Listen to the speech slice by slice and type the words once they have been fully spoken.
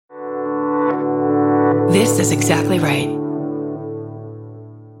This is exactly right.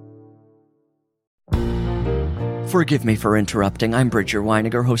 Forgive me for interrupting. I'm Bridger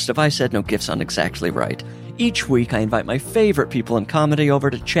Weiniger, host of I Said No Gifts on Exactly Right. Each week, I invite my favorite people in comedy over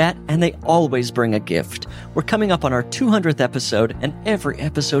to chat, and they always bring a gift. We're coming up on our 200th episode, and every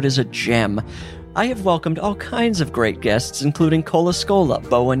episode is a gem. I have welcomed all kinds of great guests, including Cola Scola,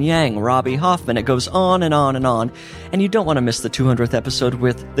 Bowen Yang, Robbie Hoffman. It goes on and on and on. And you don't want to miss the 200th episode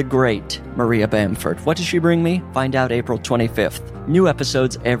with the great Maria Bamford. What does she bring me? Find out April 25th. New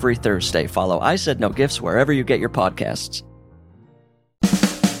episodes every Thursday. Follow I Said No Gifts wherever you get your podcasts.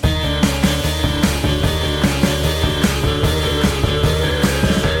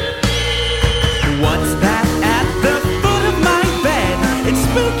 What's that at the foot of my bed? It's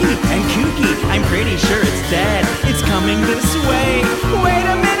spooky and kooky, I'm pretty sure it's dead. It's coming this way. Wait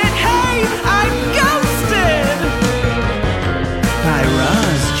a minute, hey, I'm ghosted! By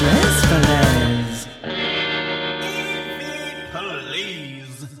Roz Dressfellers.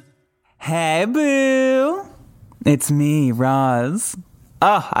 Please. Hey, boo. It's me, Roz.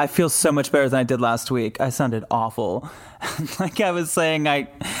 Oh, I feel so much better than I did last week. I sounded awful. Like I was saying,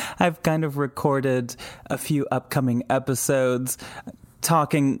 I've kind of recorded a few upcoming episodes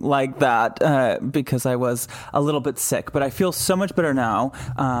talking like that because I was a little bit sick, but I feel so much better now.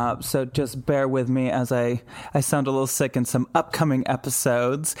 So just bear with me as I sound a little sick in some upcoming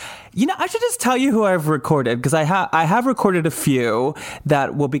episodes. You know, I should just tell you who I've recorded, because I have recorded a few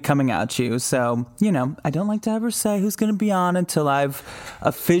that will be coming at you. So, you know, I don't like to ever say who's going to be on until I've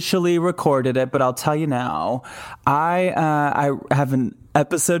officially recorded it, but I'll tell you now. I have an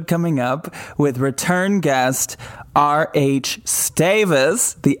episode coming up with return guest R.H.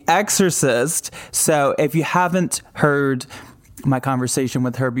 Stavis, the Exorcist. So if you haven't heard my conversation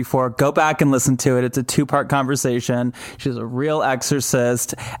with her before, go back and listen to it. It's a 2-part conversation. She's a real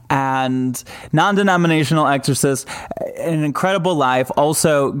exorcist and non-denominational exorcist, an incredible life.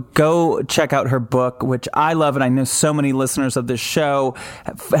 Also, go check out her book, which I love, and I know so many listeners of this show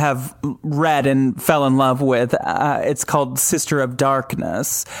have read and fell in love with. It's called Sister of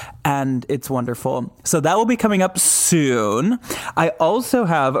Darkness, and it's wonderful. So that will be coming up soon. I also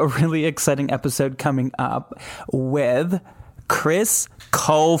have a really exciting episode coming up with Chris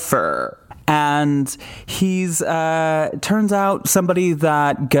Colfer. And he's, turns out, somebody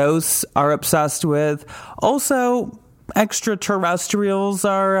that ghosts are obsessed with. Also, extraterrestrials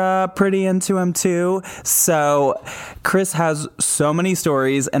are pretty into him too. So Chris has so many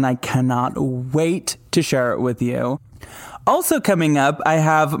stories, and I cannot wait to share it with you. Also coming up, I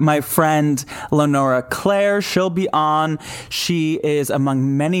have my friend Lenora Claire. She'll be on. She is,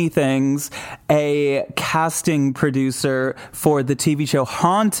 among many things, a casting producer for the TV show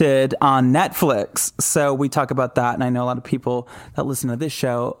Haunted on Netflix. So we talk about that, and I know a lot of people that listen to this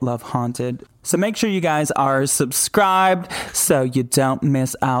show love Haunted. So make sure you guys are subscribed so you don't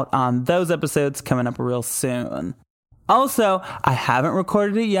miss out on those episodes coming up real soon. Also, I haven't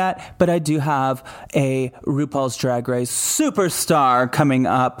recorded it yet, but I do have a RuPaul's Drag Race Superstar coming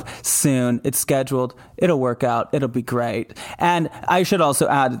up soon. It's scheduled. It'll work out. It'll be great. And I should also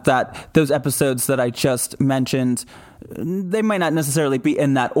add that those episodes that I just mentioned, they might not necessarily be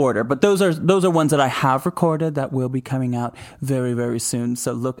in that order, but those are ones that I have recorded that will be coming out very, very soon.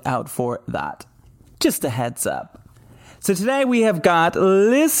 So look out for that. Just a heads up. So today we have got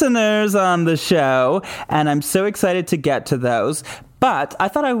listeners on the show, and I'm so excited to get to those. But I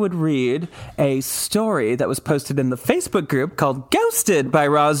thought I would read a story that was posted in the Facebook group called Ghosted by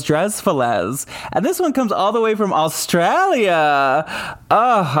Roz Dressfellers. And this one comes all the way from Australia.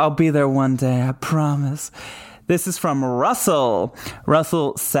 Oh, I'll be there one day, I promise. This is from Russell.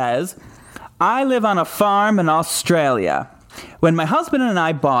 Russell says, I live on a farm in Australia. When my husband and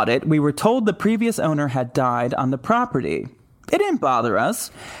I bought it, we were told the previous owner had died on the property. It didn't bother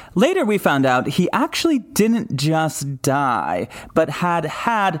us. Later, we found out he actually didn't just die, but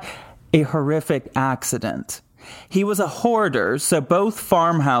had a horrific accident. He was a hoarder, so both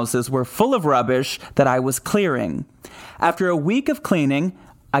farmhouses were full of rubbish that I was clearing. After a week of cleaning,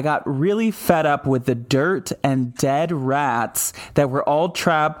 I got really fed up with the dirt and dead rats that were all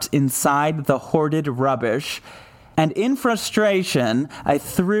trapped inside the hoarded rubbish. And in frustration, I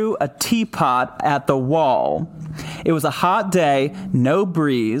threw a teapot at the wall. It was a hot day, no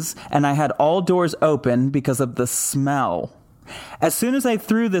breeze, and I had all doors open because of the smell. As soon as I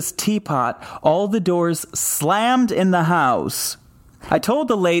threw this teapot, all the doors slammed in the house. I told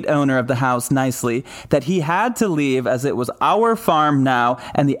the late owner of the house nicely that he had to leave as it was our farm now,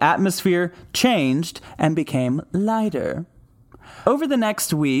 and the atmosphere changed and became lighter. Over the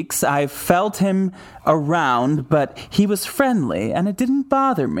next weeks, I felt him around, but he was friendly, and it didn't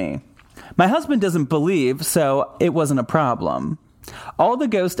bother me. My husband doesn't believe, so it wasn't a problem. All the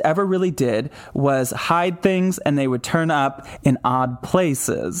ghost ever really did was hide things, and they would turn up in odd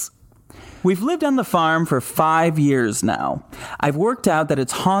places. We've lived on the farm for 5 years now. I've worked out that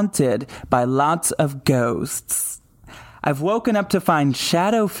it's haunted by lots of ghosts. I've woken up to find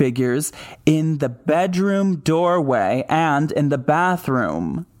shadow figures in the bedroom doorway and in the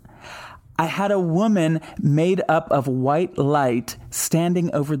bathroom. I had a woman made up of white light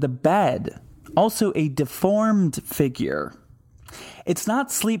standing over the bed, also a deformed figure. It's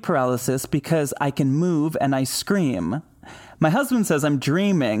not sleep paralysis because I can move and I scream. My husband says I'm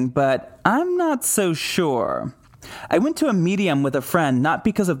dreaming, but I'm not so sure. I went to a medium with a friend, not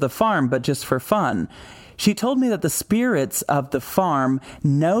because of the farm, but just for fun. She told me that the spirits of the farm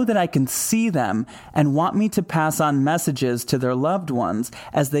know that I can see them and want me to pass on messages to their loved ones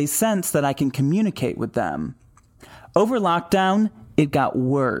as they sense that I can communicate with them. Over lockdown, it got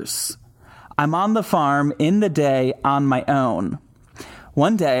worse. I'm on the farm in the day on my own.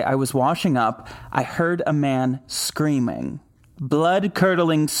 One day I was washing up. I heard a man screaming.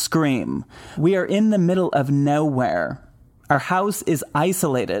 Blood-curdling scream. We are in the middle of nowhere. Our house is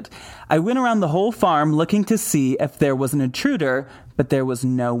isolated. I went around the whole farm looking to see if there was an intruder, but there was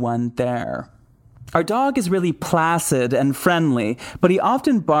no one there. Our dog is really placid and friendly, but he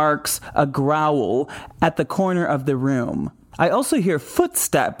often barks a growl at the corner of the room. I also hear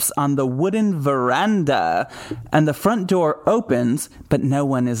footsteps on the wooden veranda, and the front door opens, but no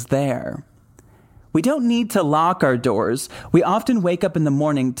one is there. We don't need to lock our doors. We often wake up in the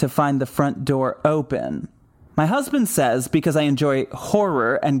morning to find the front door open. My husband says because I enjoy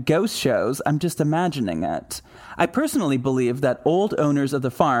horror and ghost shows, I'm just imagining it. I personally believe that old owners of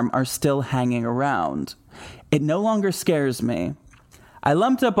the farm are still hanging around. It no longer scares me. I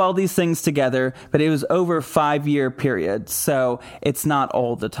lumped up all these things together, but it was over a 5-year period, so it's not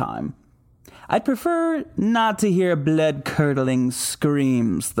all the time. I'd prefer not to hear blood-curdling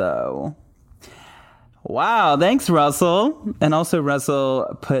screams, though. Wow, thanks, Russell. And also,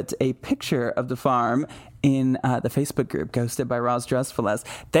 Russell put a picture of the farm in the Facebook group, Ghosted by Roz Dressfullest.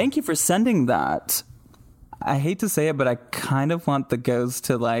 Thank you for sending that. I hate to say it, but I kind of want the ghost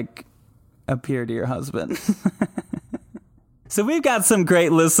to, appear to your husband. So we've got some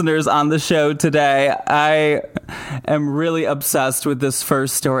great listeners on the show today. I am really obsessed with this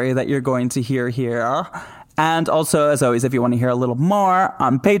first story that you're going to hear here. And also, as always, if you want to hear a little more,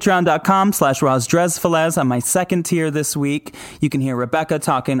 on patreon.com/RozDressfullest, on my second tier this week, you can hear Rebecca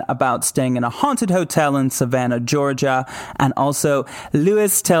talking about staying in a haunted hotel in Savannah, Georgia. And also,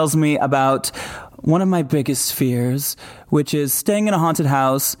 Lewis tells me about one of my biggest fears, which is staying in a haunted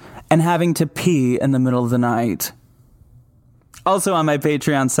house and having to pee in the middle of the night. Also on my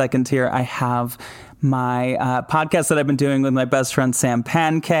Patreon second tier, I have my podcast that I've been doing with my best friend Sam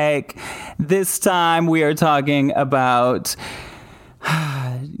Pancake. This time we are talking about,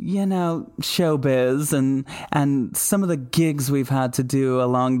 showbiz and some of the gigs we've had to do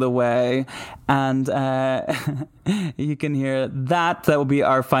along the way. And you can hear that. That will be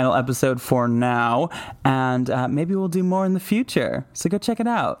our final episode for now. And maybe we'll do more in the future. So go check it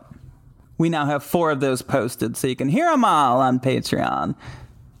out. We now have 4 of those posted, so you can hear them all on Patreon.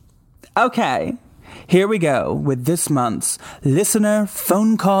 Okay, here we go with this month's Listener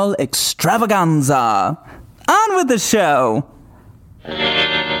Phone Call Extravaganza. On with the show.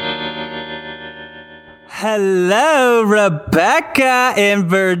 Hello, Rebecca in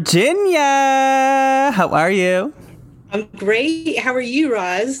Virginia. How are you? I'm great. How are you,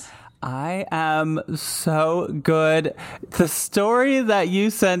 Roz? I am so good. The story that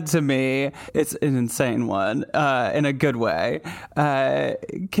you sent to me, it's an insane one, in a good way.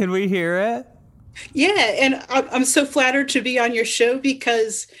 Can we hear it? Yeah, and I'm so flattered to be on your show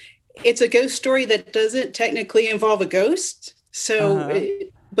because it's a ghost story that doesn't technically involve a ghost. So,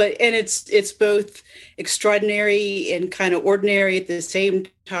 it's both extraordinary and kind of ordinary at the same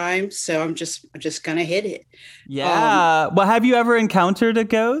time. So I'm just gonna hit it. Yeah. Well, have you ever encountered a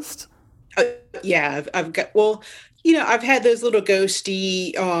ghost? Yeah, I've had those little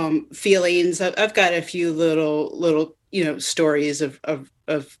ghosty feelings. I've got a few little stories of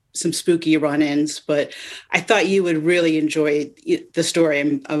some spooky run-ins, but I thought you would really enjoy the story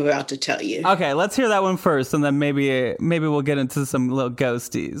I'm about to tell you. Okay, let's hear that one first, and then maybe we'll get into some little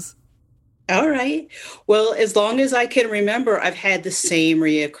ghosties. All right. Well, as long as I can remember, I've had the same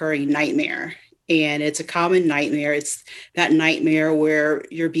reoccurring nightmare. And it's a common nightmare. It's that nightmare where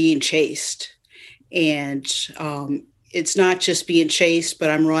you're being chased. And it's not just being chased, but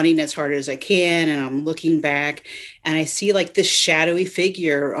I'm running as hard as I can. And I'm looking back and I see this shadowy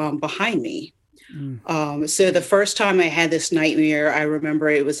figure behind me. So the first time I had this nightmare, I remember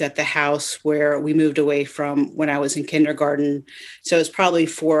it was at the house where we moved away from when I was in kindergarten. So it was probably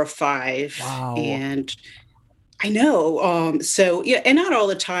 4 or 5. Wow. And I know. So yeah, and not all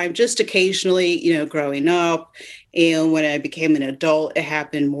the time, just occasionally, growing up. And when I became an adult, it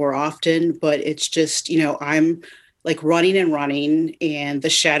happened more often. But it's just, I'm like running and running, and the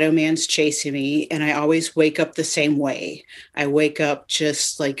shadow man's chasing me. And I always wake up the same way. I wake up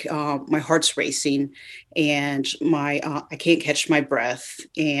just like my heart's racing, and my I can't catch my breath,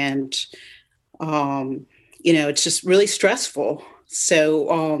 and it's just really stressful.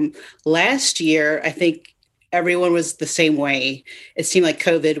 So last year, I think everyone was the same way. It seemed like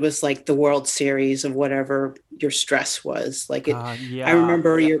COVID was like the World Series of whatever your stress was. Like it, I Yeah.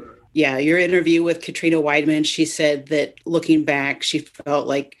 remember your interview with Katrina Weidman. She said that looking back, she felt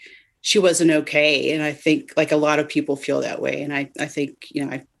like she wasn't okay. And I think like a lot of people feel that way. And I think,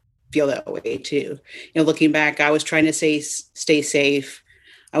 I feel that way too. Looking back, I was trying to stay safe.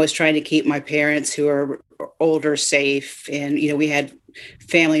 I was trying to keep my parents who are older safe. And, we had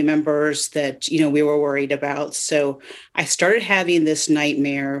family members that, we were worried about. So I started having this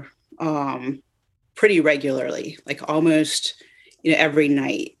nightmare pretty regularly, like almost, every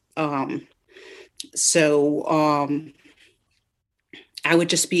night. So I would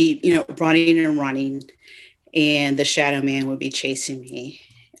just be, running and running, and the shadow man would be chasing me.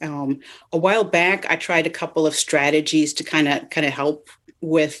 A while back, I tried a couple of strategies to kind of help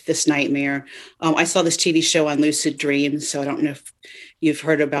with this nightmare. I saw this TV show on lucid dreams. So I don't know if you've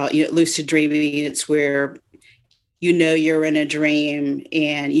heard about lucid dreaming. It's where you're in a dream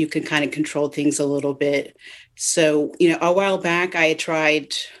and you can kind of control things a little bit. So, a while back, I had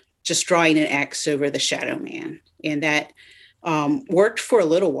tried just drawing an X over the shadow man, and that worked for a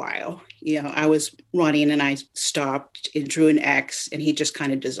little while. I was running and I stopped and drew an X, and he just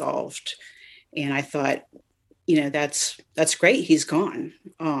kind of dissolved. And I thought, that's great. He's gone.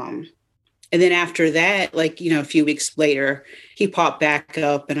 And then after that, like, a few weeks later, he popped back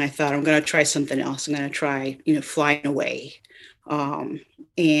up, and I thought, I'm going to try something else. I'm going to try, flying away.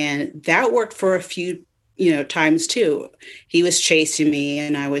 And that worked for a few, times too. He was chasing me,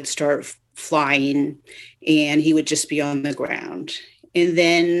 and I would start flying, and he would just be on the ground. And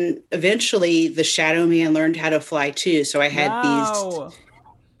then eventually the shadow man learned how to fly too. So I had Wow.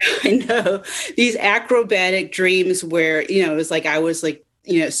 I know, these acrobatic dreams where, it was like I was like,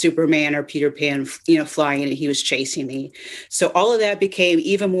 Superman or Peter Pan, flying, and he was chasing me. So all of that became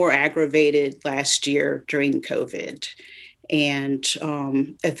even more aggravated last year during COVID. And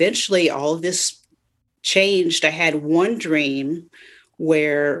eventually all of this changed. I had one dream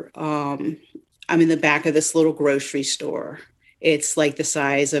where I'm in the back of this little grocery store. It's like the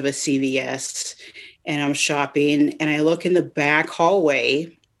size of a CVS, and I'm shopping, and I look in the back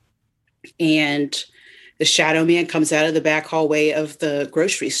hallway, and the shadow man comes out of the back hallway of the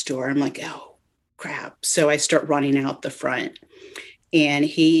grocery store. I'm like, oh, crap. So I start running out the front, and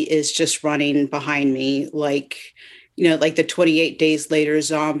he is just running behind me like, like the 28 days later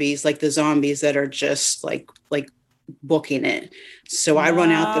zombies, like the zombies that are just like booking it. So I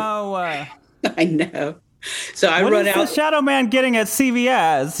run out I know. So I what run is out. the Shadow Man getting at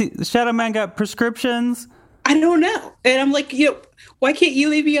CVS? The Shadow Man got prescriptions? I don't know. And I'm like, why can't you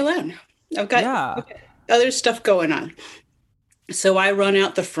leave me alone? I've got other stuff going on. So I run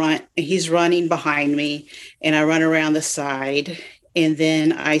out the front, and he's running behind me, and I run around the side. And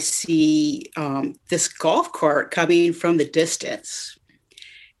then I see this golf cart coming from the distance,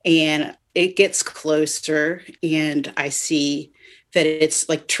 and it gets closer, and I see that it's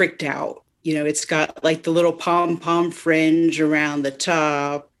like tricked out. It's got like the little pom-pom fringe around the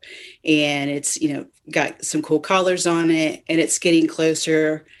top, and it's, got some cool colors on it, and it's getting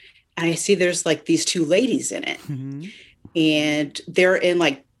closer. And I see there's like these two ladies in it, and they're in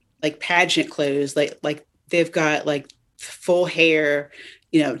like pageant clothes, like they've got like full hair,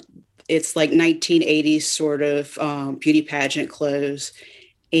 it's like 1980s sort of beauty pageant clothes.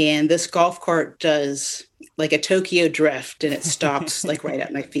 And this golf cart does like a Tokyo drift, and it stops like right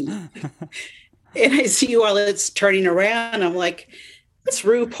at my feet. And I see while it's turning around, I'm like, it's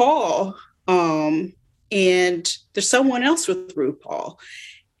RuPaul. And there's someone else with RuPaul.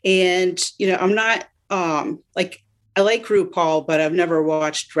 And, I'm not like, I like RuPaul, but I've never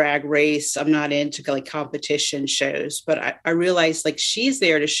watched Drag Race. I'm not into like competition shows, but I realized like she's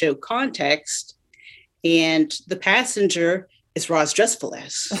there to show context, and the passenger is Roz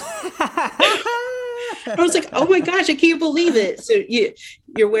Dressfules. I was like, oh my gosh, I can't believe it. So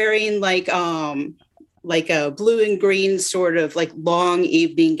you're wearing like a blue and green sort of like long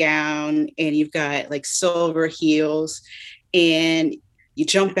evening gown, and you've got like silver heels, and you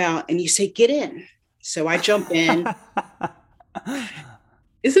jump out and you say, get in. So I jump in.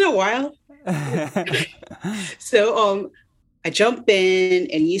 Isn't it wild? So I jump in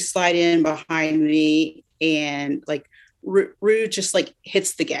and you slide in behind me, and like Rue just like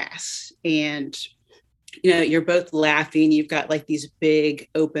hits the gas, and you're both laughing. You've got like these big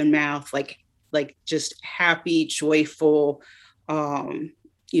open mouth, like just happy, joyful,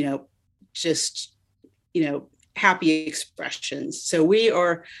 just happy expressions. So we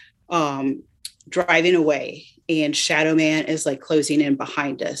are driving away, and Shadow Man is like closing in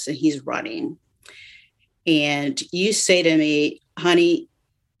behind us, and he's running. And you say to me, honey,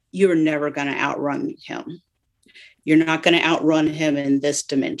 you're never going to outrun him. You're not going to outrun him in this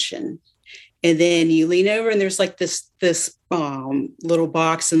dimension. And then you lean over, and there's like this little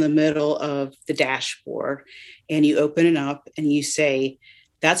box in the middle of the dashboard, and you open it up and you say,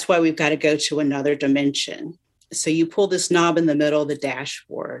 that's why we've got to go to another dimension. So you pull this knob in the middle of the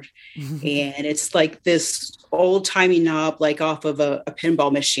dashboard, and it's like this old timey knob, like off of a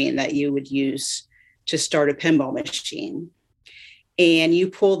pinball machine that you would use to start a pinball machine. And you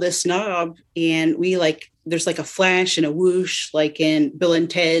pull this knob, and there's like a flash and a whoosh, like in Bill and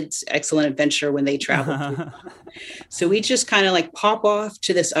Ted's Excellent Adventure when they travel. So we just kind of like pop off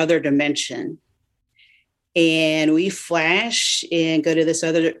to this other dimension, and we flash and go to this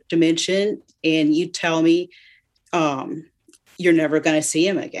other dimension. And you tell me, you're never going to see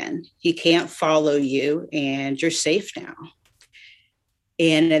him again. He can't follow you, and you're safe now.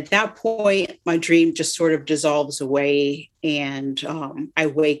 And at that point, my dream just sort of dissolves away, and I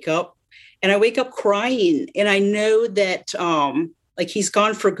wake up, and I wake up crying. And I know that like he's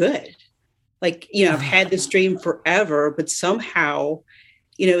gone for good. Like, I've had this dream forever, but somehow,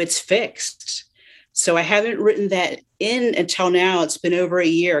 it's fixed. So I haven't written that in until now. It's been over a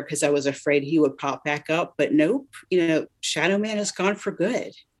year because I was afraid he would pop back up. But nope, Shadow Man has gone for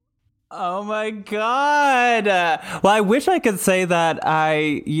good. Oh my God. Well, I wish I could say that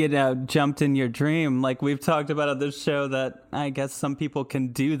I, jumped in your dream. Like we've talked about on this show that I guess some people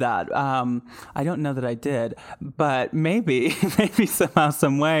can do that. I don't know that I did, but maybe somehow,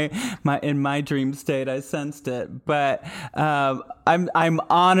 some way in my dream state, I sensed it. But I'm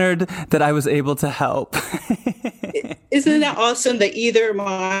honored that I was able to help. Isn't that awesome that either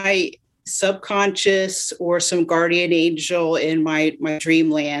my subconscious or some guardian angel in my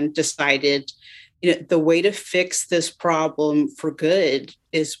dreamland decided, the way to fix this problem for good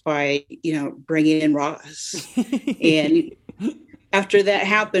is by, bringing in Roz. And after that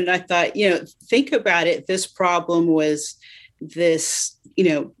happened, I thought, think about it. This problem was this,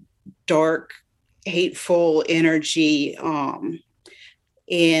 dark, hateful energy. And,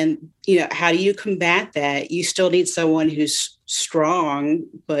 how do you combat that? You still need someone who's strong,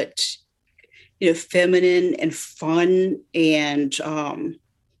 but feminine and fun. And,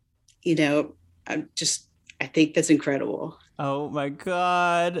 I think that's incredible. Oh my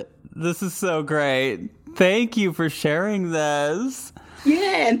God. This is so great. Thank you for sharing this.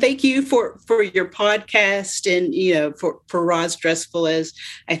 Yeah. And thank you for your podcast, and, for Roz Dressfull.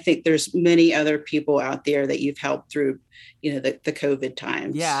 I think there's many other people out there that you've helped through, the COVID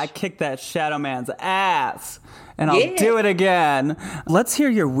times. Yeah. I kicked that Shadow Man's ass. And I'll do it again. Let's hear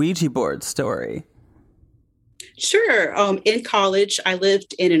your Ouija board story. Sure. In college, I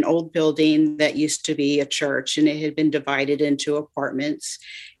lived in an old building that used to be a church, and it had been divided into apartments.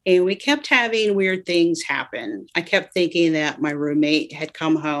 And we kept having weird things happen. I kept thinking that my roommate had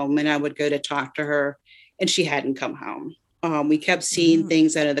come home, and I would go to talk to her, and she hadn't come home. We kept seeing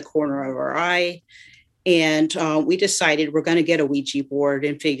things out of the corner of our eye. And we decided we're going to get a Ouija board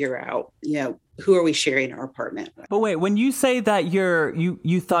and figure out, who are we sharing our apartment with. But wait, when you say that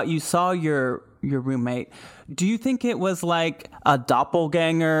you thought you saw your roommate, do you think it was like a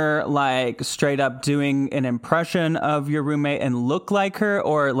doppelganger, like straight up doing an impression of your roommate and look like her,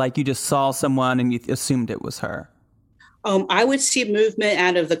 or like you just saw someone and you assumed it was her? I would see movement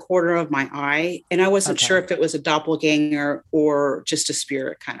out of the corner of my eye, and I wasn't sure if it was a doppelganger or just a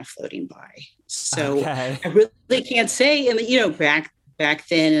spirit kind of floating by. So I really can't say. And back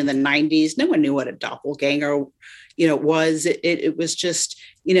then in the 90s, no one knew what a doppelganger, was. It was just,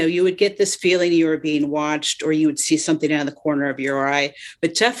 you would get this feeling you were being watched, or you would see something out of the corner of your eye.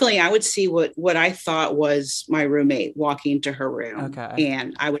 But definitely, I would see what I thought was my roommate walking to her room,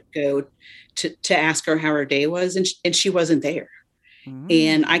 and I would go to ask her how her day was, and she wasn't there.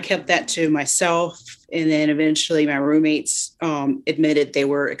 And I kept that to myself. And then eventually my roommates admitted they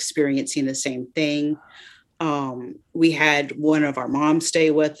were experiencing the same thing. We had one of our moms stay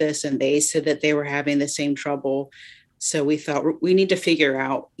with us, and they said that they were having the same trouble. So we thought we need to figure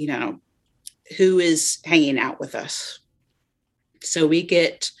out, who is hanging out with us. So we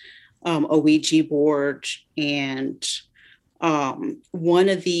get a Ouija board, and one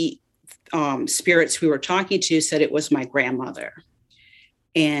of the spirits we were talking to said it was my grandmother.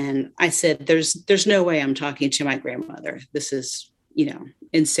 And I said, there's no way I'm talking to my grandmother. This is,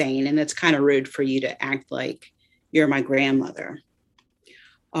 insane. And it's kind of rude for you to act like you're my grandmother.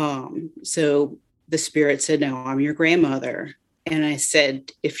 So the spirit said, no, I'm your grandmother. And I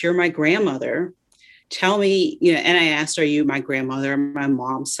said, if you're my grandmother, tell me, and I asked, are you my grandmother on my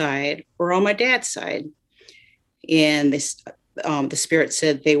mom's side or on my dad's side? And the spirit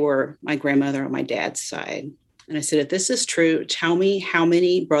said they were my grandmother on my dad's side. And I said, if this is true, tell me how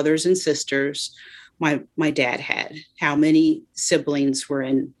many brothers and sisters my dad had, how many siblings were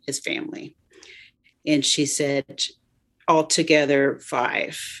in his family. And she said, altogether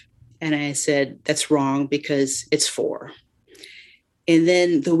 5. And I said, that's wrong because it's 4. And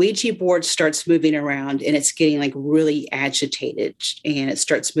then the Ouija board starts moving around, and it's getting like really agitated, and it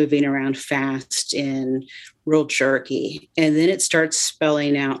starts moving around fast and real jerky. And then it starts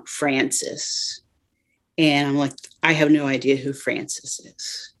spelling out Francis. And I'm like, I have no idea who Francis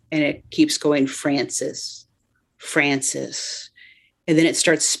is. And it keeps going, Francis, Francis. And then it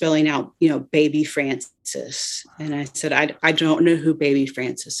starts spelling out, baby Francis. And I said, I don't know who baby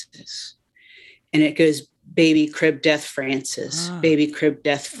Francis is. And it goes, baby crib death Francis, baby crib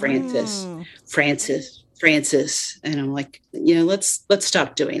death Francis, Francis. And I'm like, let's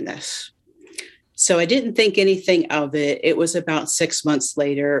stop doing this. So I didn't think anything of it. It was about 6 months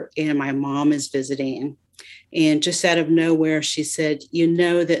later, and my mom is visiting. And just out of nowhere, she said,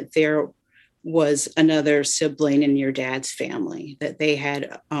 that there was another sibling in your dad's family, that they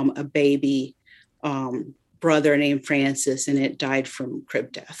had a baby brother named Francis, and it died from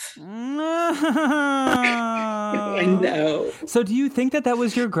crib death. I know. So do you think that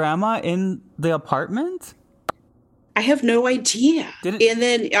was your grandma in the apartment? I have no idea. And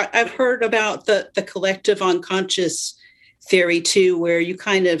then I've heard about the collective unconscious theory too, where you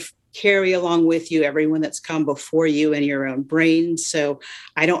kind of carry along with you everyone that's come before you in your own brain. So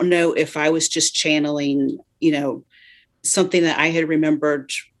I don't know if I was just channeling, something that I had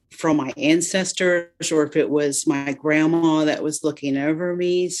remembered from my ancestors, or if it was my grandma that was looking over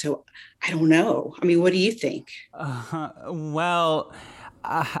me. So I don't know. I mean, what do you think? Well,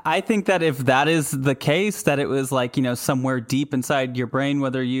 I think that if that is the case, that it was like, somewhere deep inside your brain,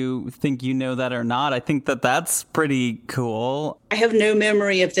 whether you think that or not, I think that that's pretty cool. I have no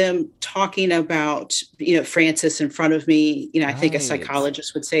memory of them talking about, Francis in front of me. I think a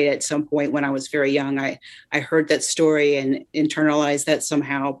psychologist would say at some point when I was very young, I heard that story and internalized that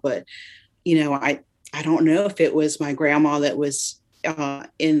somehow. But, I don't know if it was my grandma that was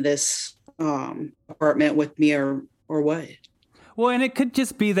in this apartment with me or what. Well, and it could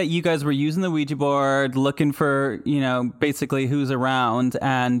just be that you guys were using the Ouija board, looking for, basically who's around,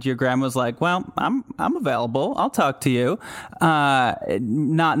 and your grandma's like, well, I'm available. I'll talk to you.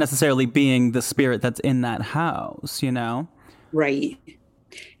 Not necessarily being the spirit that's in that house, Right.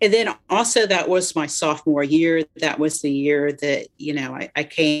 And then also that was my sophomore year. That was the year that, I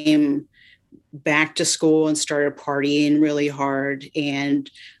came back to school and started partying really hard. And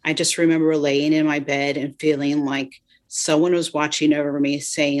I just remember laying in my bed and feeling like someone was watching over me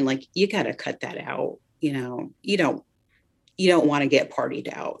saying, like, you got to cut that out. You don't want to get partied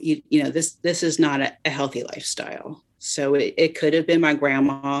out. This is not a healthy lifestyle. So it could have been my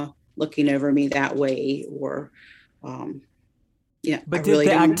grandma looking over me that way, or, But did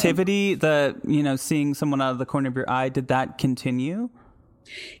the activity, seeing someone out of the corner of your eye, did that continue?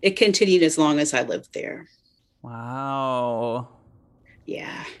 It continued as long as I lived there. Wow.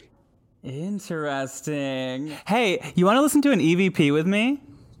 Yeah. Interesting. Hey, you want to listen to an EVP with me?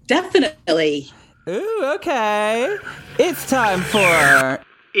 Definitely. Ooh, okay. It's time for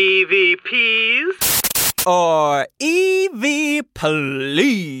EVPs or EV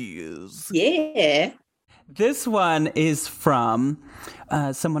Please. Yeah. This one is from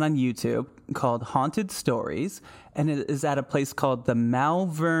someone on YouTube called Haunted Stories, and it is at a place called the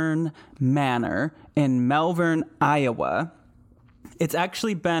Malvern Manor in Malvern, Iowa. It's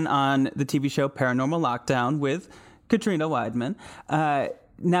actually been on the TV show Paranormal Lockdown with Katrina Weidman.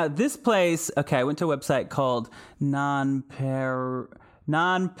 Now, this place, I went to a website called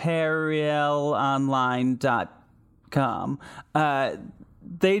nonpareilonline.com.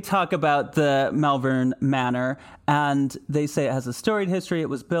 They talk about the Malvern Manor, and they say it has a storied history. It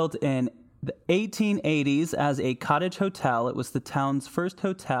was built in the 1880s as a cottage hotel. It was the town's first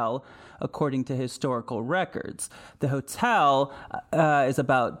hotel, according to historical records. The hotel is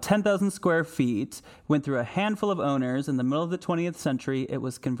about 10,000 square feet, went through a handful of owners. In the middle of the 20th century, it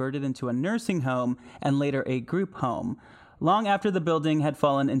was converted into a nursing home and later a group home. Long after the building had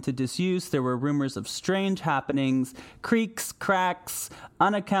fallen into disuse, there were rumors of strange happenings, creaks, cracks,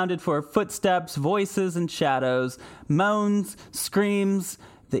 unaccounted for footsteps, voices and shadows, moans, screams,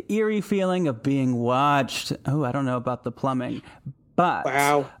 the eerie feeling of being watched. Oh, I don't know about the plumbing. But,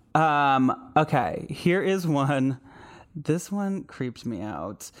 wow. Okay, here is one. This one creeps me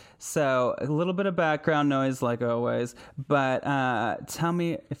out. So a little bit of background noise like always, but tell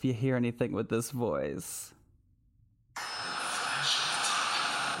me if you hear anything with this voice.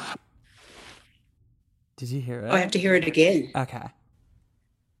 Did you hear it? Oh, I have to hear it again. Okay.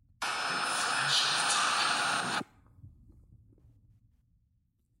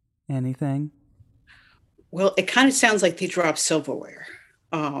 Anything? Well, it kind of sounds like they dropped silverware.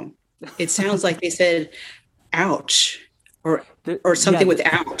 It sounds like they said, ouch, or something with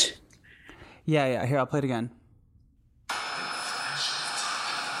out. Yeah. Here, I'll play it again.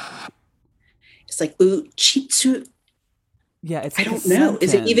 It's like, ooh, chitsu. Yeah, it's I don't know.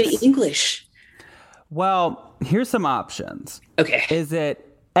 Is it even English? Well, here's some options. Okay. Is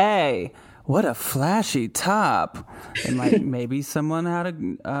it A, what a flashy top? And maybe someone had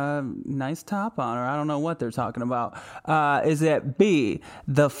a nice top on, or I don't know what they're talking about. Is it B,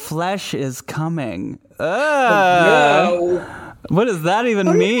 the flesh is coming? No. What does that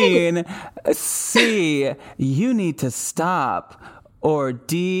even mean? C, you need to stop. Or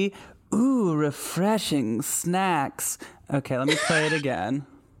D, ooh, refreshing snacks. Okay, let me play it again.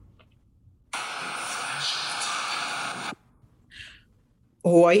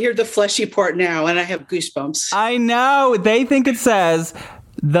 Oh, I hear the fleshy part now, and I have goosebumps. I know. They think it says,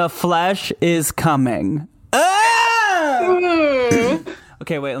 the flesh is coming. Ah!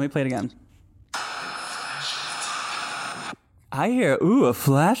 Okay, wait, let me play it again. I hear, ooh, a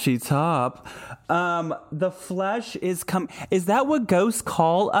flashy top. The flesh is coming. Is that what ghosts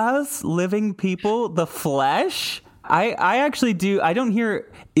call us, living people? The flesh? I actually do. I don't hear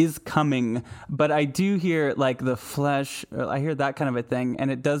is coming, but I do hear like the flesh. I hear that kind of a thing.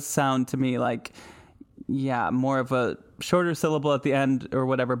 And it does sound to me like, yeah, more of a shorter syllable at the end or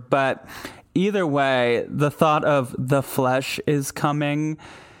whatever. But either way, the thought of the flesh is coming.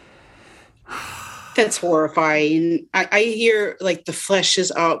 That's horrifying. I hear like the flesh is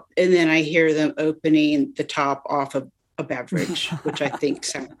up, and then I hear them opening the top off of a beverage, which I think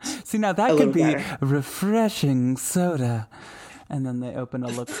sounds. See, now that could be better. Refreshing soda. And then they open a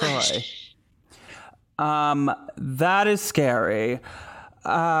LaCroix. That is scary.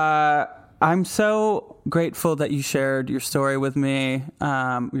 I'm so grateful that you shared your story with me,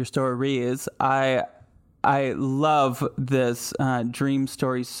 your stories. I love this dream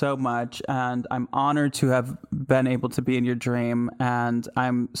story so much, and I'm honored to have been able to be in your dream, and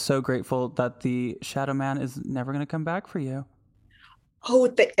I'm so grateful that the Shadow Man is never going to come back for you. Oh,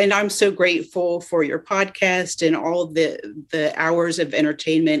 and I'm so grateful for your podcast and all the hours of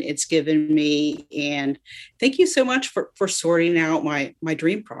entertainment it's given me. And thank you so much for sorting out my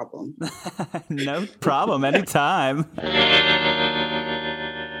dream problem. No problem. Anytime.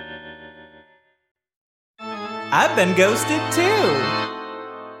 I've been ghosted too.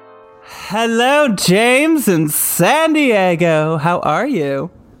 Hello, James in San Diego. How are you?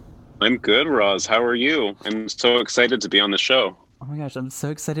 I'm good, Roz. How are you? I'm so excited to be on the show. Oh my gosh, I'm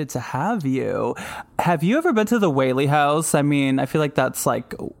so excited to have you. Have you ever been to the Whaley House? I mean, I feel like that's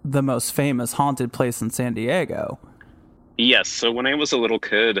like the most famous haunted place in San Diego. Yes. So when I was a little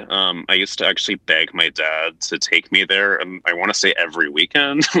kid, I used to actually beg my dad to take me there. I want to say every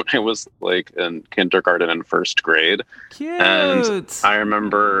weekend when I was like in kindergarten and first grade. Cute. And I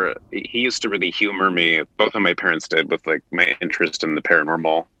remember he used to really humor me. Both of my parents did with like my interest in the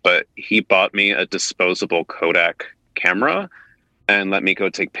paranormal. But he bought me a disposable Kodak camera and let me go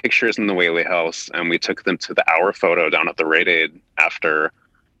take pictures in the Whaley House. And we took them to the Hour Photo down at the Rite Aid after.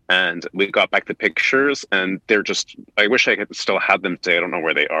 And we got back the pictures, and they're just, I wish I could still have them today. I don't know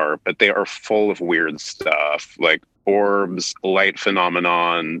where they are, but they are full of weird stuff, like orbs, light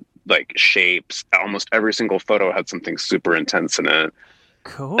phenomenon, like shapes. Almost every single photo had something super intense in it.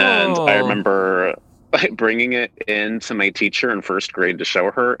 Cool. And I remember bringing it in to my teacher in first grade to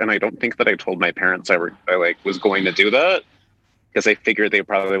show her. And I don't think that I told my parents I was going to do that, because I figured they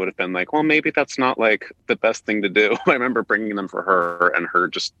probably would have been like, well, maybe that's not like the best thing to do. I remember bringing them for her, and her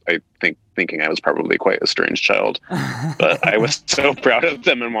just, thinking I was probably quite a strange child. But I was so proud of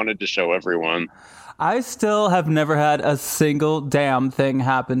them and wanted to show everyone. I still have never had a single damn thing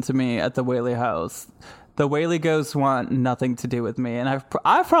happen to me at the Whaley House. The Whaley ghosts want nothing to do with me. And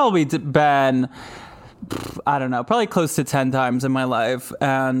I've probably been, I don't know, probably close to 10 times in my life,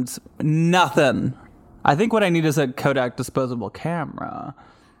 and nothing. I think what I need is a Kodak disposable camera.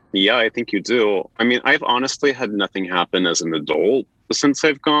 Yeah, I think you do. I mean, I've honestly had nothing happen as an adult since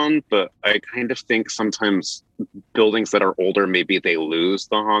I've gone, but I kind of think sometimes buildings that are older, maybe they lose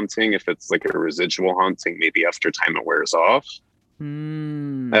the haunting. If it's like a residual haunting, maybe after time it wears off. I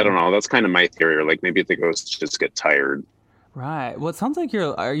Hmm. don't know. That's kind of my theory. Or like maybe the ghosts just get tired. Right. Well, it sounds like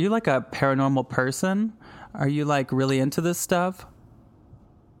are you like a paranormal person? Are you like really into this stuff?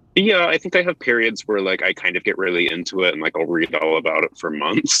 Yeah, I think I have periods where like I kind of get really into it and like I'll read all about it for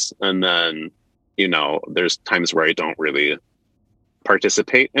months. And then, there's times where I don't really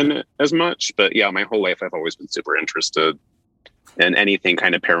participate in it as much. But yeah, my whole life I've always been super interested in anything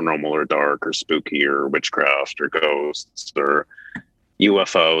kind of paranormal or dark or spooky or witchcraft or ghosts or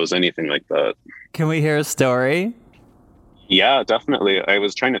UFOs, anything like that. Can we hear a story? Yeah, definitely. I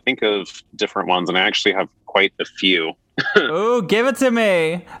was trying to think of different ones and I actually have quite a few. Ooh, give it to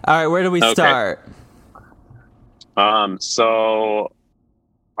me. All right, where do we Okay. start? So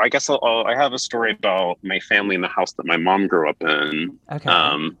I guess I have a story about my family in the house that my mom grew up in.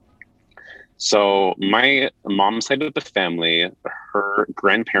 Okay. So my mom's side of the family, her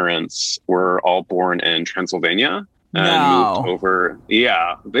grandparents were all born in Transylvania and moved No. over.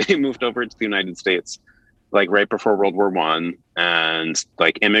 Yeah, they moved over to the United States like right before World War One, and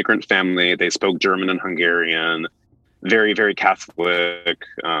like immigrant family. They spoke German and Hungarian. Very, very Catholic,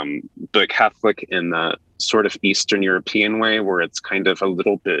 but Catholic in that sort of Eastern European way where it's kind of a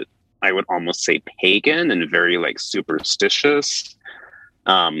little bit, I would almost say pagan and very like superstitious.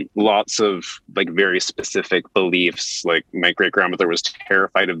 Lots of like very specific beliefs. Like my great grandmother was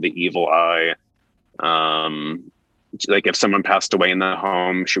terrified of the evil eye. Um, like if someone passed away in the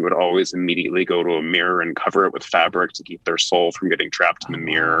home, she would always immediately go to a mirror and cover it with fabric to keep their soul from getting trapped in the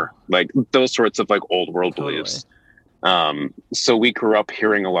mirror. Like those sorts of like old world beliefs. So we grew up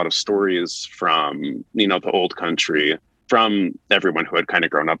hearing a lot of stories from, the old country, from everyone who had kind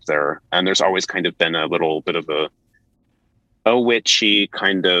of grown up there. And there's always kind of been a little bit of a witchy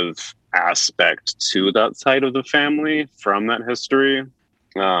kind of aspect to that side of the family from that history.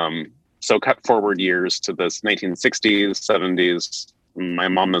 So cut forward years to this 1960s, 70s. My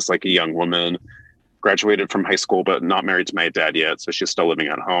mom is like a young woman, graduated from high school, but not married to my dad yet. So she's still living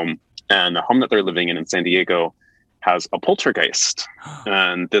at home. And the home that they're living in San Diego has a poltergeist.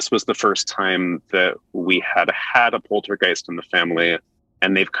 And this was the first time that we had had a poltergeist in the family.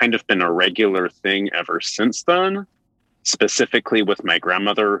 And they've kind of been a regular thing ever since then, specifically with my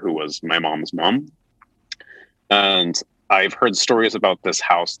grandmother, who was my mom's mom. And I've heard stories about this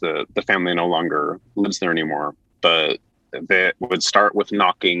house. The family no longer lives there anymore, but they would start with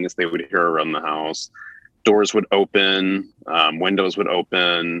knockings. They would hear around the house. Doors would open, windows would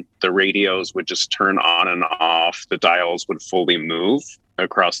open, the radios would just turn on and off, the dials would fully move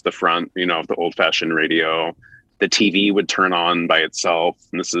across the front, of the old-fashioned radio. The TV would turn on by itself.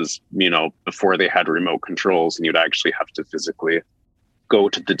 And this is, before they had remote controls and you'd actually have to physically go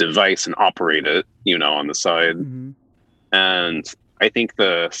to the device and operate it, on the side. Mm-hmm. And I think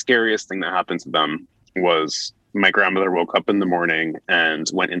the scariest thing that happened to them was my grandmother woke up in the morning and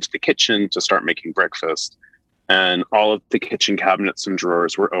went into the kitchen to start making breakfast. And all of the kitchen cabinets and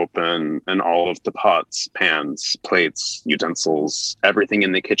drawers were open, and all of the pots, pans, plates, utensils, everything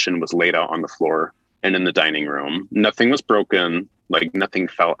in the kitchen was laid out on the floor and in the dining room. Nothing was broken, like nothing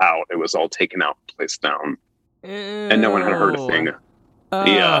fell out. It was all taken out and placed down. Ew. And no one had heard a thing.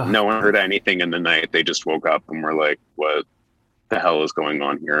 Yeah, no one heard anything in the night. They just woke up and were like, what the hell is going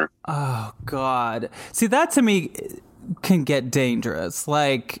on here? Oh, God. See, that to me can get dangerous.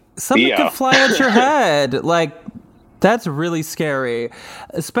 Like, something could fly at your head. Like, that's really scary.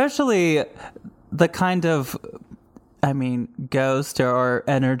 Especially the kind of, ghost or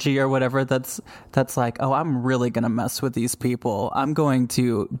energy or whatever that's like, oh, I'm really going to mess with these people. I'm going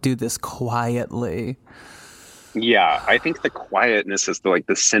to do this quietly. Yeah, I think the quietness is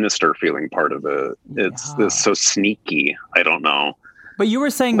the sinister feeling part of it. It's so sneaky. I don't know. But you were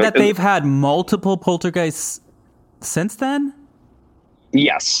saying that they've had multiple poltergeists since then?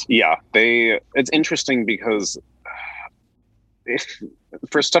 Yes, yeah. It's interesting because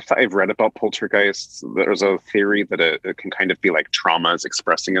for stuff that I've read about poltergeists, there's a theory that it can kind of be like trauma is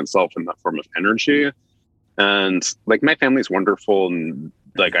expressing itself in that form of energy. And like my family's wonderful and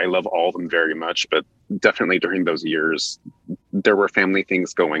like I love all of them very much, but definitely during those years there were family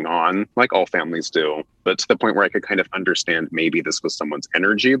things going on, like all families do, but to the point where I could kind of understand maybe this was someone's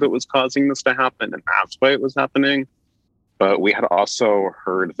energy that was causing this to happen and that's why it was happening. But we had also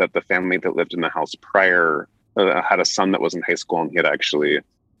heard that the family that lived in the house prior had a son that was in high school and he had actually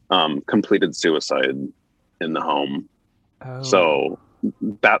completed suicide in the home. So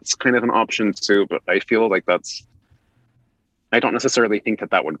that's kind of an option too, but I feel like that's I don't necessarily think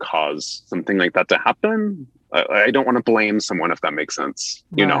that that would cause something like that to happen. I don't want to blame someone, if that makes sense,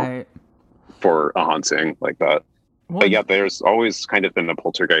 you know, for a haunting like that. But yeah, there's always kind of been a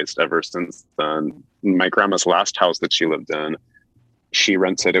poltergeist ever since then. My grandma's last house that she lived in, she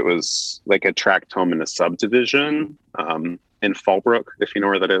rented, it was like a tract home in a subdivision in Fallbrook, if you know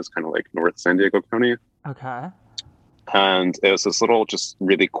where that is, kind of like North San Diego County. Okay. And it was this little, just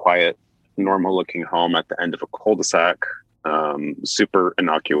really quiet, normal looking home at the end of a cul-de-sac, super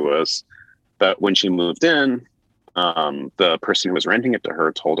innocuous. But when she moved in, the person who was renting it to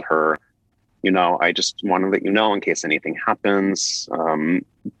her told her, you know, I just want to let you know in case anything happens.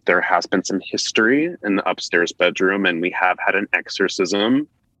 There has been some history in the upstairs bedroom, and we have had an exorcism.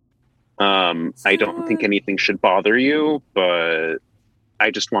 I don't think anything should bother you, but I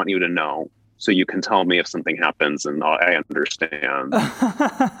just want you to know so you can tell me if something happens, and I understand.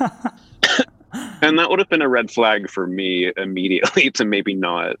 And that would have been a red flag for me immediately to maybe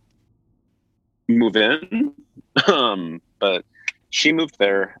not move in. But she moved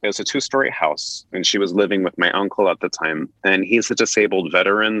there. It was a 2-story house, and she was living with my uncle at the time. And he's a disabled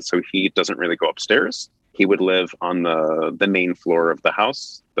veteran, so he doesn't really go upstairs. He would live on the main floor of the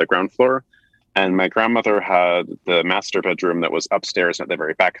house, the ground floor. And my grandmother had the master bedroom that was upstairs at the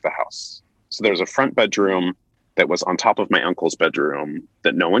very back of the house. So there was a front bedroom that was on top of my uncle's bedroom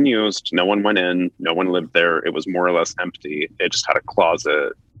that no one used. No one went in. No one lived there. It was more or less empty. It just had a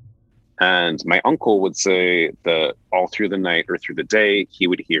closet. And my uncle would say that all through the night or through the day, he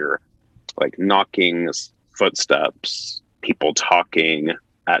would hear like knockings, footsteps, people talking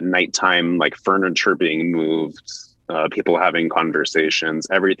at nighttime, like furniture being moved, people having conversations,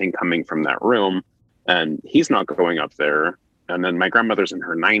 everything coming from that room. And he's not going up there. And then my grandmother's in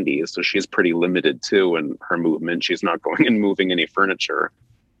her 90s, so she's pretty limited too in her movement. She's not going and moving any furniture.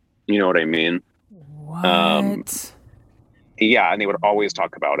 You know what I mean? What? Yeah, and they would always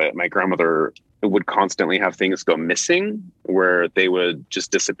talk about it. My grandmother would constantly have things go missing where they would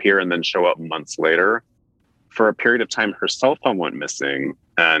just disappear and then show up months later. For a period of time, her cell phone went missing,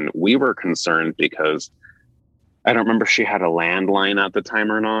 and we were concerned because I don't remember if she had a landline at the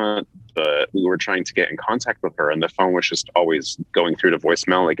time or not, but we were trying to get in contact with her, and the phone was just always going through to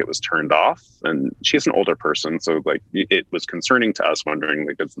voicemail, like it was turned off. And she's an older person, so like it was concerning to us, wondering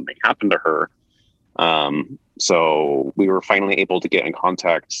like did something happen to her. So we were finally able to get in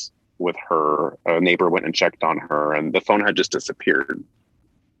contact with her. A neighbor went and checked on her, and the phone had just disappeared.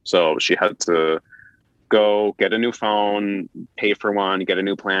 So she had to go get a new phone, pay for one, get a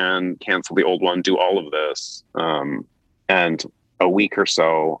new plan, cancel the old one, do all of this. And a week or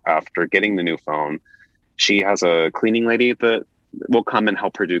so after getting the new phone, she has a cleaning lady that will come and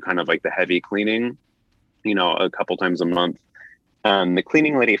help her do kind of like the heavy cleaning, you know, a couple times a month. And the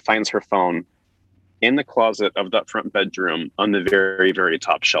cleaning lady finds her phone in the closet of that front bedroom on the very, very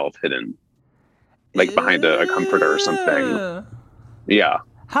top shelf, hidden, like behind a comforter or something. Yeah.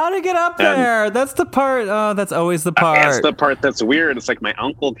 How to get up there? That's the part. Oh, that's always the part. That's the part that's weird. It's like my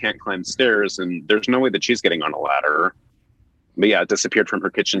uncle can't climb stairs, and there's no way that she's getting on a ladder. But yeah, it disappeared from her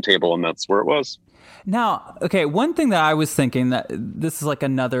kitchen table, and that's where it was. Now, okay, one thing that I was thinking, that this is like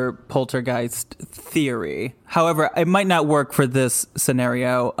another poltergeist theory. However, it might not work for this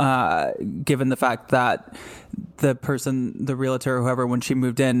scenario, given the fact that the person, the realtor or whoever, when she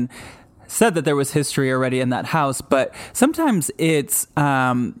moved in, said that there was history already in that house. But sometimes it's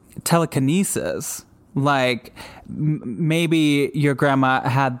telekinesis. Like maybe your grandma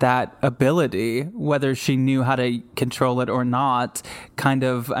had that ability, whether she knew how to control it or not. Kind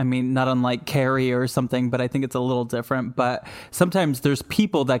of, I mean, not unlike Carrie or something, but I think it's a little different. But sometimes there's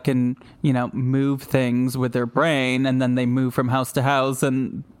people that can, you know, move things with their brain, and then they move from house to house,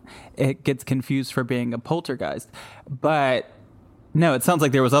 and it gets confused for being a poltergeist. But no, it sounds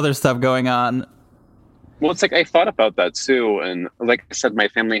like there was other stuff going on. Well, it's like I thought about that too, and like I said, my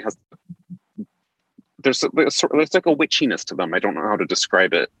family has. There's like a witchiness to them. I don't know how to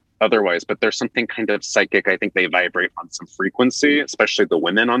describe it otherwise, but there's something kind of psychic. I think they vibrate on some frequency, especially the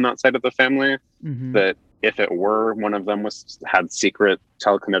women on that side of the family, that if it were one of them had secret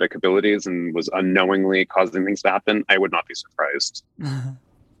telekinetic abilities and was unknowingly causing things to happen, I would not be surprised.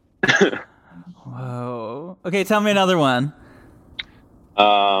 Whoa. Okay, tell me another one.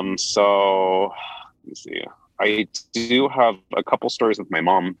 So let me see. I do have a couple stories with my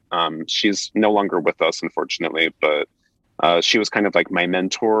mom. She's no longer with us, unfortunately, but she was kind of like my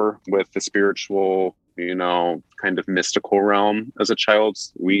mentor with the spiritual, you know, kind of mystical realm as a child.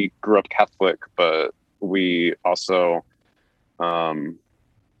 We grew up Catholic, but we also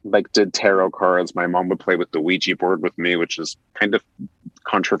like did tarot cards. My mom would play with the Ouija board with me, which is kind of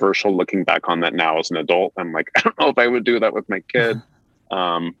controversial looking back on that now as an adult. I'm like, I don't know if I would do that with my kid.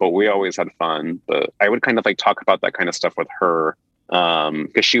 But we always had fun. But I would kind of like talk about that kind of stuff with her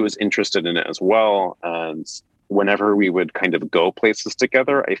because she was interested in it as well. And whenever we would kind of go places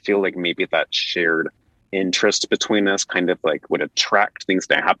together, I feel like maybe that shared interest between us kind of like would attract things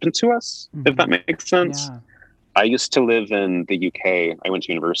to happen to us, if that makes sense. Yeah. I used to live in the UK. I went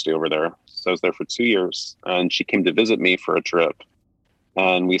to university over there. So I was there for 2 years, and she came to visit me for a trip.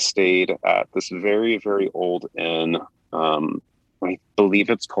 And we stayed at this very, very old inn. I believe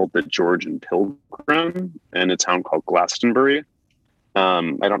it's called the George and Pilgrim in a town called Glastonbury.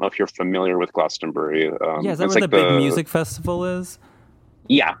 I don't know if you're familiar with Glastonbury. Yeah, is that where the big music festival is?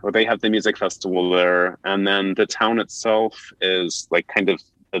 Yeah, where they have the music festival there. And then the town itself is like kind of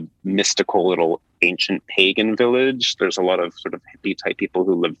a mystical little ancient pagan village. There's a lot of sort of hippie type people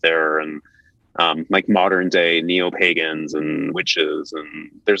who live there, and like modern day neo-pagans and witches.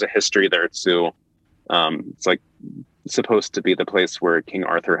 And there's a history there too. It's like supposed to be the place where King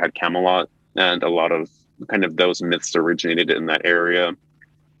Arthur had Camelot, and a lot of kind of those myths originated in that area.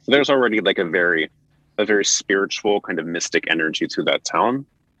 So there's already like a very spiritual kind of mystic energy to that town.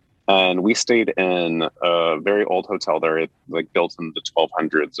 And we stayed in a very old hotel there, like built in the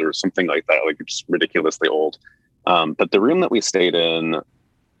 1200s or something like that, like just ridiculously old. But the room that we stayed in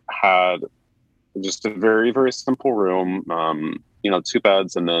had just a very, very simple room, 2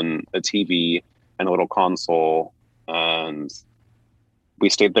 beds and then a TV and a little console. And we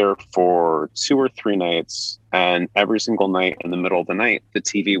stayed there for 2 or 3 nights, and every single night in the middle of the night, the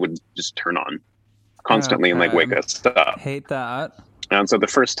TV would just turn on constantly and like wake us up. Hate that. And so the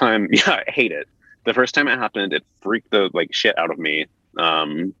first time, I hate it. The first time it happened, it freaked the like shit out of me.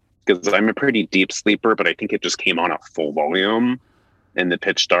 Because I'm a pretty deep sleeper, but I think it just came on at full volume in the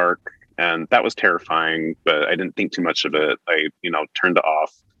pitch dark. And that was terrifying, but I didn't think too much of it. I, turned it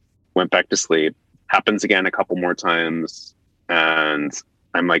off, went back to sleep. Happens again a couple more times. And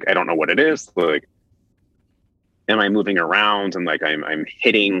I'm like, I don't know what it is. Like, am I moving around? And like, I'm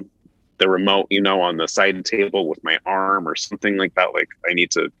hitting the remote, on the side table with my arm or something like that. Like I need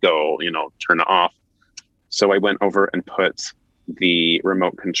to go, turn it off. So I went over and put the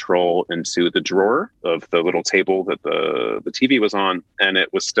remote control into the drawer of the little table that the TV was on, and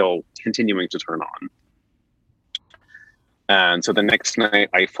it was still continuing to turn on. And so the next night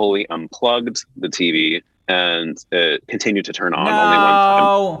I fully unplugged the TV, and it continued to turn on only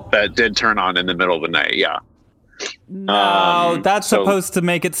one time. That did turn on in the middle of the night. Yeah. No, that's supposed to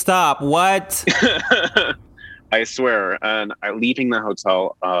make it stop. What? I swear. And leaving the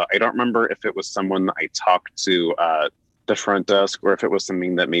hotel, I don't remember if it was someone I talked to at the front desk or if it was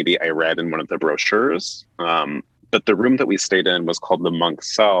something that maybe I read in one of the brochures. But the room that we stayed in was called the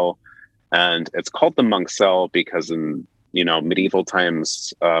Monk's Cell. And it's called the Monk's Cell because in, medieval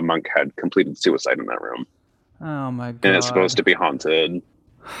times, a monk had completed suicide in that room. Oh my God. And it's supposed to be haunted.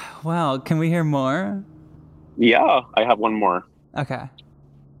 Wow. Can we hear more? Yeah, I have one more. Okay.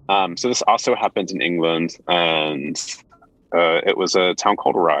 So this also happened in England, and it was a town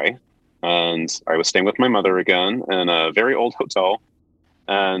called Rye. And I was staying with my mother again in a very old hotel.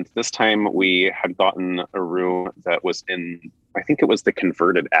 And this time we had gotten a room that was in, I think it was the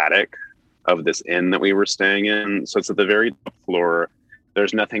converted attic of this inn that we were staying in. So it's at the very top floor.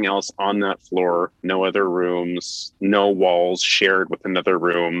 There's nothing else on that floor, no other rooms, no walls shared with another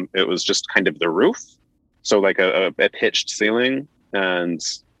room. It was just kind of the roof. So like a pitched ceiling and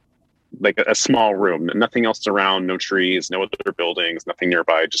like a small room, nothing else around, no trees, no other buildings, nothing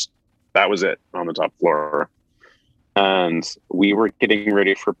nearby. Just that was it on the top floor. And we were getting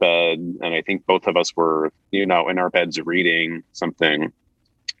ready for bed. And I think both of us were, in our beds reading something.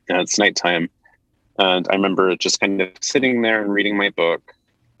 And it's nighttime. And I remember just kind of sitting there and reading my book.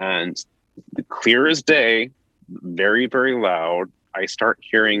 And clear as day, very, very loud, I start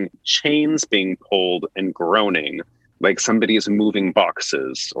hearing chains being pulled and groaning, like somebody's moving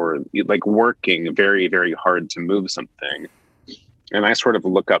boxes or like working very, very hard to move something. And I sort of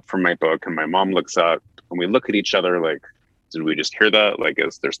look up from my book, and my mom looks up, and we look at each other like, did we just hear that? Like,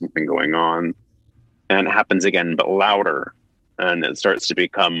 is there something going on? And it happens again, but louder. And it starts to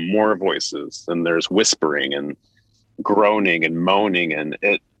become more voices, and there's whispering and groaning and moaning. And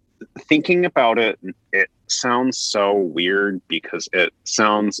thinking about it, it sounds so weird because it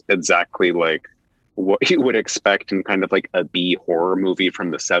sounds exactly like what you would expect in kind of like a B horror movie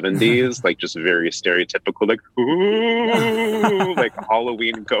from the 70s, like just very stereotypical, like, ooh, like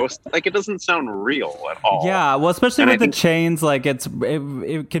Halloween ghost. Like it doesn't sound real at all. Yeah, well, especially with the chains, like it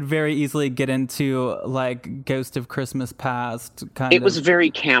could very easily get into like Ghost of Christmas Past kind of. It was very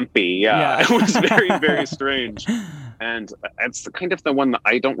campy. Yeah. It was very, very strange. And it's kind of the one that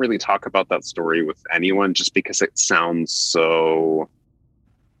I don't really talk about that story with anyone just because it sounds so,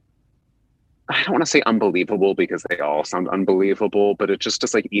 I don't want to say unbelievable because they all sound unbelievable, but it just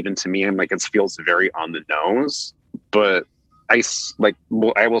is like, even to me, I'm like, it feels very on the nose. But I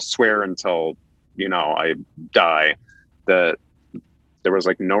will swear until, I die that there was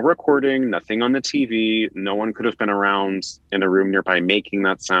like no recording, nothing on the TV. No one could have been around in a room nearby making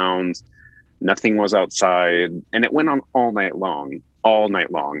that sound. Nothing was outside. And it went on all night long. All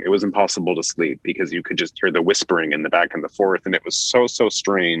night long. It was impossible to sleep because you could just hear the whispering in the back and the forth. And it was so, so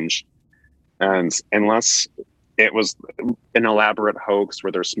strange. And unless it was an elaborate hoax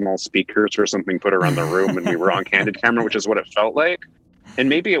where there's small speakers or something put around the room and we were on candid camera, which is what it felt like. And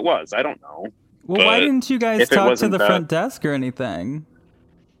maybe it was. I don't know. Well, why didn't you guys talk to the front desk or anything?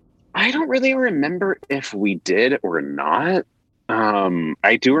 I don't really remember if we did or not.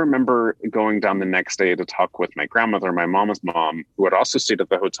 I do remember going down the next day to talk with my grandmother, my mama's mom, who had also stayed at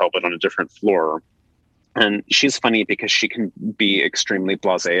the hotel, but on a different floor. And she's funny because she can be extremely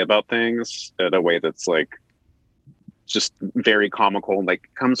blasé about things in a way that's like just very comical, like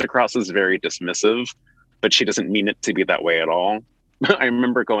comes across as very dismissive, but she doesn't mean it to be that way at all. I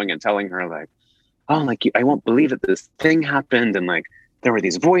remember going and telling her like, oh, like, I won't believe that this thing happened. And like, there were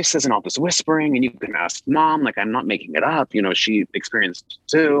these voices and all this whispering, and you can ask mom, like, I'm not making it up. She experienced it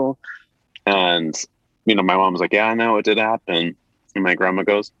too. And, my mom was like, yeah, I know it did happen. And my grandma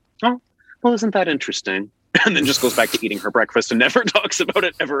goes, oh, well, isn't that interesting? And then just goes back to eating her breakfast and never talks about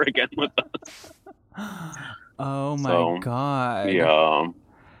it ever again with us. Oh my God. Yeah.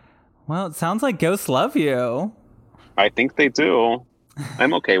 Well, it sounds like ghosts love you. I think they do.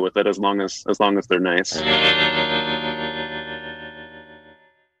 I'm okay with it as long as they're nice. There's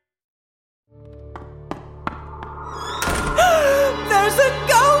a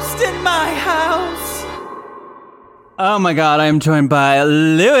ghost in my house. Oh my God, I'm joined by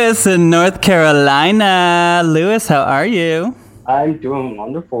Lewis in North Carolina. Lewis, how are you? I'm doing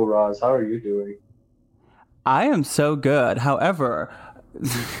wonderful, Roz. How are you doing? I am so good. However,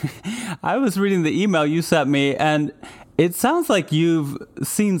 I was reading the email you sent me, and it sounds like you've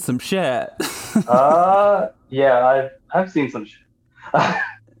seen some shit. Yeah, I've seen some shit.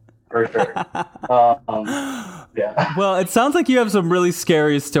 For sure. Yeah. Well, it sounds like you have some really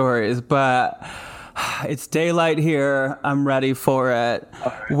scary stories, but it's daylight here. I'm ready for it.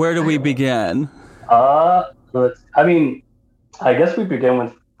 Right. Where do we begin? I guess we begin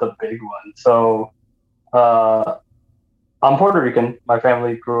with the big one. So, I'm Puerto Rican. My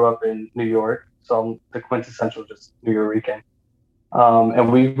family grew up in New York, so I'm the quintessential just New Yorican.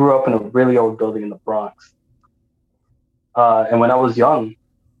 And we grew up in a really old building in the Bronx. And when I was young,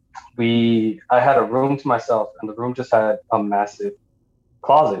 I had a room to myself, and the room just had a massive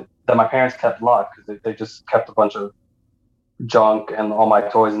closet that my parents kept locked because they just kept a bunch of junk and all my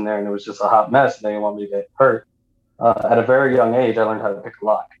toys in there, and it was just a hot mess, and they didn't want me to get hurt. At a very young age, I learned how to pick a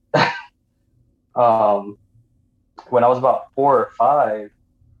lock. When I was about 4 or 5,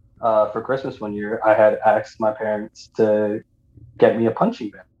 for Christmas one year, I had asked my parents to get me a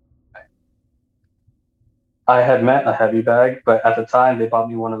punching bag. I had meant a heavy bag, but at the time they bought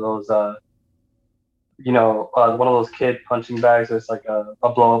me one of those, one of those kid punching bags. It's like a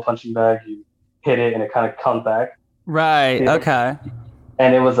blow-up punching bag. You hit it and it kind of comes back. Right. Okay.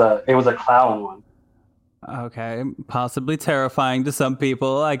 And it was a clown one. Okay, possibly terrifying to some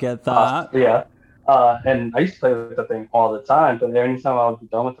people. I get that. Yeah. And I used to play with the thing all the time, but anytime I would be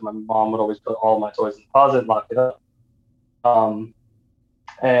done with it, my mom would always put all my toys in the closet, lock it up.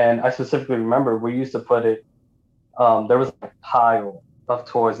 And I specifically remember we used to put it, there was a pile of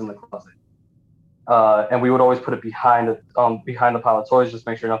toys in the closet. And we would always put it behind the pile of toys, just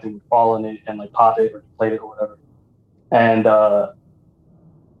make sure nothing would fall in it and like pop it or deflate it or whatever. And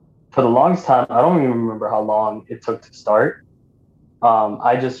for the longest time, I don't even remember how long it took to start.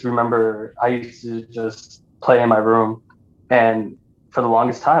 I just remember I used to just play in my room, and for the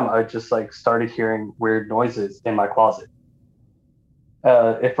longest time, I just like started hearing weird noises in my closet.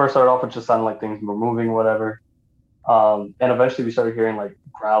 It first started off with just sounding like things were moving, whatever. And eventually we started hearing like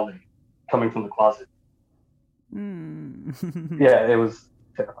growling coming from the closet. Yeah, it was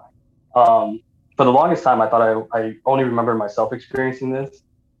terrifying. For the longest time, I thought I only remember myself experiencing this.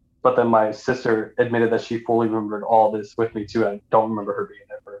 But then my sister admitted that she fully remembered all this with me too. I don't remember her being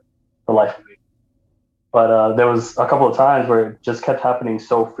there for the life of me. But there was a couple of times where it just kept happening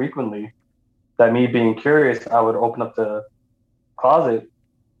so frequently that me being curious, I would open up the closet.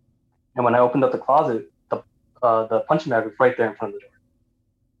 And when I opened up the closet, the punching bag was right there in front of the door,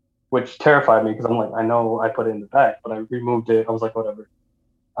 which terrified me because I'm like, I know I put it in the back, but I removed it. I was like, whatever.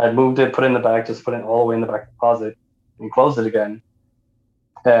 I moved it, put it in the back, just put it all the way in the back of the closet. and closed it again.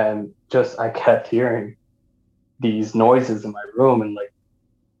 And just I kept hearing these noises in my room, and like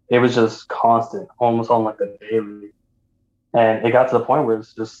it was just constant, almost on like the daily. And it got to the point where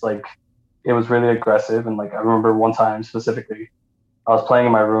it's just like it was really aggressive. And like I remember one time specifically, I was playing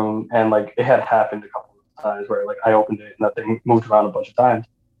in my room, and like it had happened a couple of times where like I opened it and that thing moved around a bunch of times.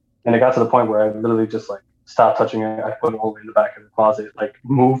 And it got to the point where I literally just like stopped touching it. I put it all in the back of the closet, like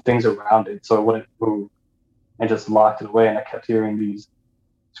moved things around it so it wouldn't move, and just locked it away. And I kept hearing these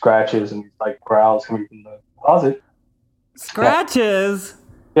scratches and these like growls coming from the closet. Scratches?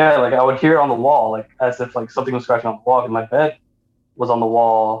 Yeah, like I would hear it on the wall, like as if like something was scratching on the wall. And my bed was on the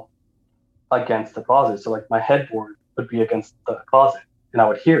wall against the closet, so like my headboard would be against the closet, and I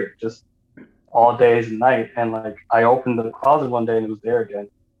would hear it just all days and night. And like I opened the closet one day and it was there again.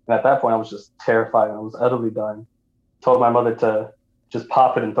 And at that point, I was just terrified. I was utterly done. Told my mother to just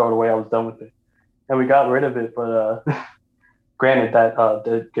pop it and throw it away. I was done with it, and we got rid of it. But granted, that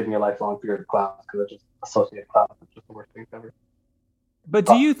did give me a lifelong fear of clowns because I just associate clowns with just the worst things ever. But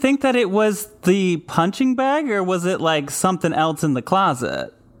do you think that it was the punching bag, or was it like something else in the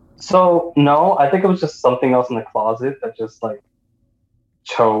closet? So no, I think it was just something else in the closet that just like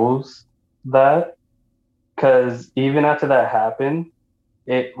chose that. Because even after that happened,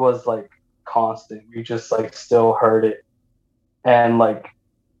 it was like constant. We just like still heard it, and like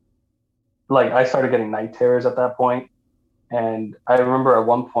I started getting night terrors at that point. And I remember at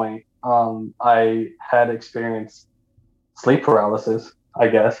one point, I had experienced sleep paralysis, I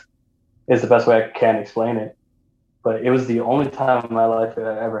guess, is the best way I can explain it. But it was the only time in my life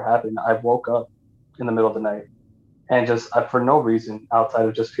that ever happened. I woke up in the middle of the night and just for no reason outside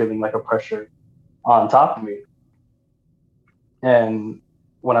of just feeling like a pressure on top of me. And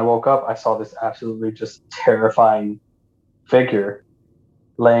when I woke up, I saw this absolutely just terrifying figure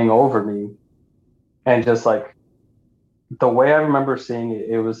laying over me. And just like the way I remember seeing it,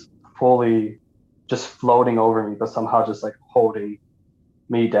 it was fully just floating over me, but somehow just like holding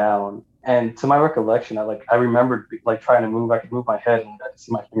me down. And to my recollection, I remembered like trying to move. I could move my head and I could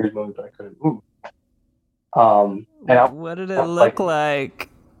see my fingers moving, but I couldn't move. What did it look like?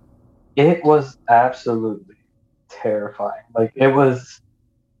 It was absolutely terrifying. Like it was,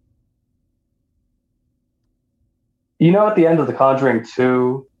 at the end of The Conjuring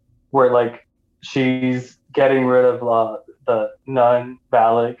 2, where like she's getting rid of the nun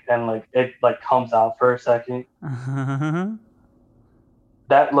Valak, and like it like comes out for a second.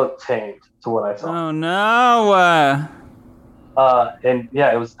 That looked tamed to what I saw. Oh no! And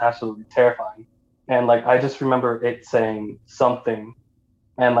yeah, it was absolutely terrifying. And like I just remember it saying something,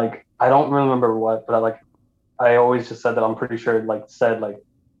 and like I don't really remember what, but I always just said that I'm pretty sure it like said like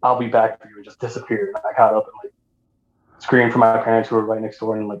I'll be back for you, and just disappeared. And I got up and like screamed for my parents who were right next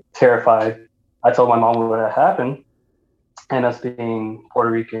door and like terrified. I told my mom what had happened, and us being Puerto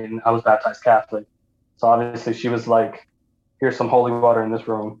Rican, I was baptized Catholic, so obviously she was like, "Here's some holy water in this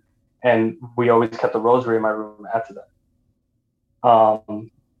room," and we always kept the rosary in my room after that.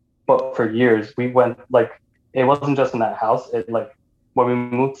 But for years we went like it wasn't just in that house. It like when we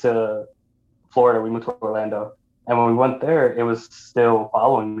moved to Florida, we moved to Orlando, and when we went there, it was still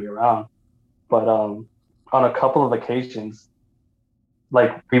following me around. But on a couple of occasions,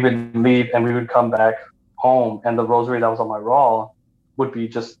 like we would leave and we would come back home, and the rosary that was on my wall would be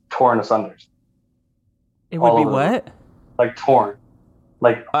just torn asunder. It would be what? Like torn.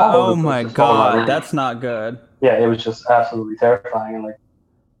 Like oh my god, that's not good. Yeah, it was just absolutely terrifying. And like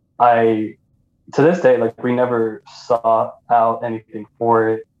I to this day, like we never saw out anything for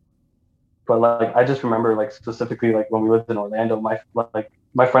it. But like I just remember like specifically like when we lived in Orlando,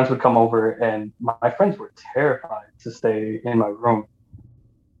 my friends would come over, and my friends were terrified to stay in my room.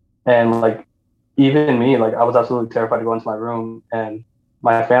 And like even me, like I was absolutely terrified to go into my room, and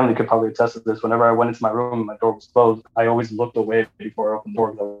my family could probably attest to this. Whenever I went into my room and my door was closed, I always looked away before I opened the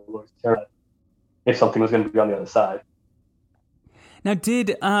door because I was terrified if something was going to be on the other side. Now,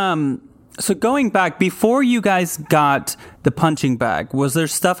 so going back, before you guys got the punching bag, was there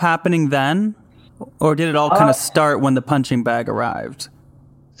stuff happening then? Or did it all kind of start when the punching bag arrived?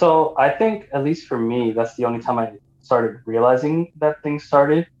 So I think, at least for me, that's the only time I started realizing that things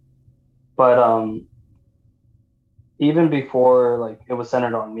started. But even before, like, it was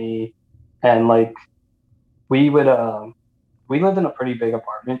centered on me, and like we lived in a pretty big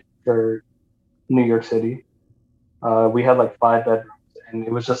apartment for New York City. We had like 5 bedrooms, and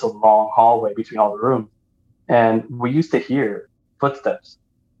it was just a long hallway between all the rooms. And we used to hear footsteps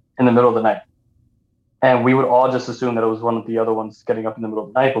in the middle of the night, and we would all just assume that it was one of the other ones getting up in the middle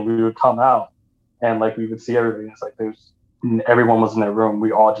of the night. But we would come out, and like we would see everything. It's like everyone was in their room.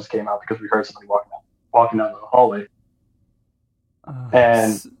 We all just came out because we heard somebody walking down the hallway.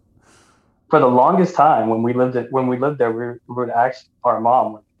 And for the longest time, when we lived there, we would ask our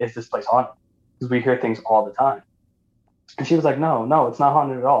mom, like, "Is this place haunted?" Because we hear things all the time, and she was like, "No, no, it's not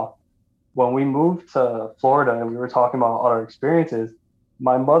haunted at all." When we moved to Florida and we were talking about all our experiences,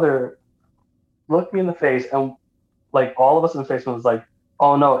 my mother looked me in the face and like all of us in the face was like,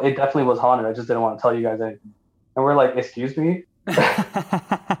 "Oh no, it definitely was haunted. I just didn't want to tell you guys anything." And we're like, "Excuse me?"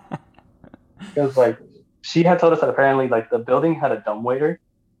 Because like she had told us that apparently like the building had a dumbwaiter,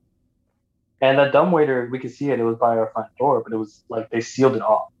 and that dumbwaiter we could see it. It was by our front door, but it was like they sealed it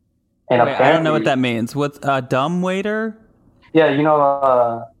off. And Wait, apparently, I don't know what that means. What's a dumb waiter?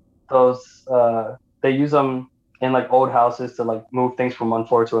 yeah, those they use them in like old houses to like move things from one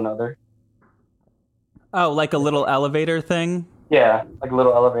floor to another. Oh, like a little elevator thing? Yeah, like a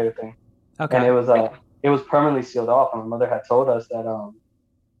little elevator thing. Okay. And it was permanently sealed off. And my mother had told us that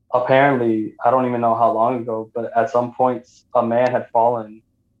apparently I don't even know how long ago, but at some point a man had fallen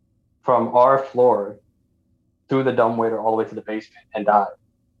from our floor through the dumbwaiter all the way to the basement and died.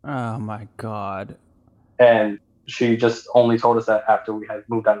 Oh my God. And she just only told us that after we had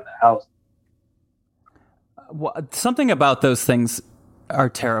moved out of the house. Well, something about those things are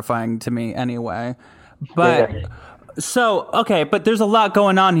terrifying to me anyway. But Yeah. so, okay, but there's a lot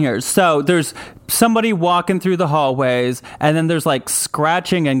going on here. So there's somebody walking through the hallways, and then there's like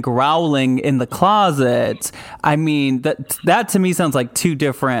scratching and growling in the closet. I mean, that to me sounds like two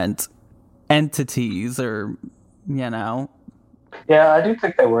different entities, or, you know. Yeah, I do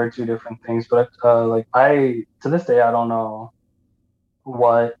think they were two different things, but like I to this day I don't know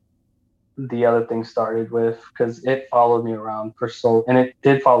what the other thing started with because it followed me around for so, and it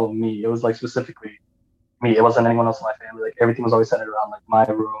did follow me. It was like specifically me. It wasn't anyone else in my family. Like everything was always centered around like my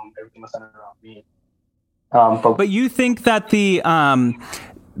room. Everything was centered around me. But you think that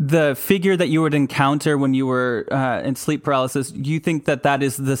the figure that you would encounter when you were in sleep paralysis, you think that that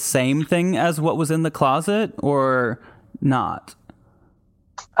is the same thing as what was in the closet, or not?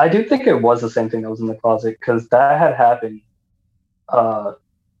 I do think it was the same thing that was in the closet because that had happened.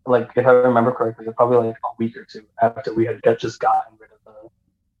 Like if I remember correctly, probably like a week or two after we had just gotten rid of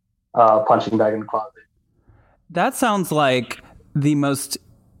the punching bag in the closet. That sounds like the most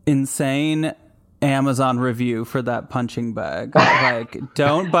insane Amazon review for that punching bag. Like,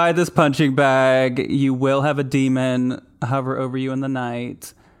 don't buy this punching bag. You will have a demon hover over you in the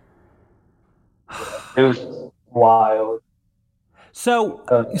night. It was wild. So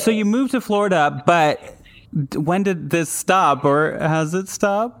you moved to Florida, but when did this stop, or has it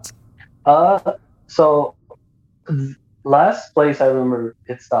stopped? So last place I remember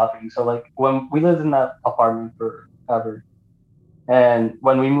it stopping. So like when we lived in that apartment forever, and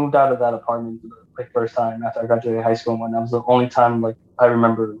when we moved out of that apartment for the like first time after I graduated high school, and when that was the only time like I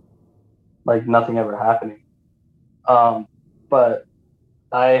remember like nothing ever happening. But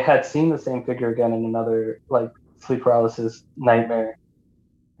I had seen the same figure again in another like sleep paralysis nightmare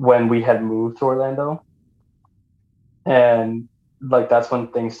when we had moved to Orlando, and like that's when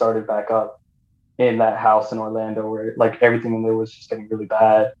things started back up in that house in Orlando where like everything in there was just getting really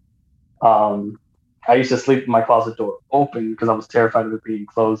bad. I used to sleep with my closet door open because I was terrified of it being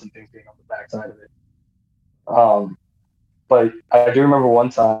closed and things being on the backside of it. But I do remember one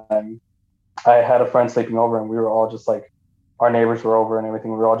time I had a friend sleeping over and we were all just like, our neighbors were over and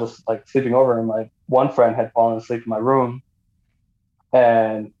everything. We were all just like sleeping over and my one friend had fallen asleep in my room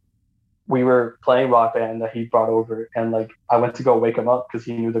and we were playing Rock Band that he brought over. And like, I went to go wake him up because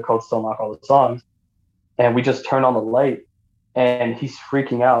he knew the codes to unlock all the songs. And we just turned on the light and he's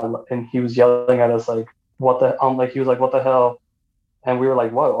freaking out and he was yelling at us like, he was like, what the hell? And we were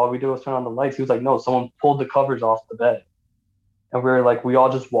like, what? All we did was turn on the lights. He was like, no, someone pulled the covers off the bed. And we were like, we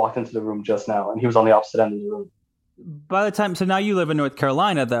all just walked into the room just now. And he was on the opposite end of the room. By the time, so now you live in North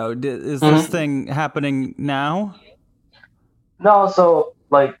Carolina, though. Is this thing happening now? No, so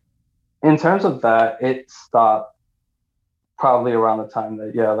like in terms of that, it stopped probably around the time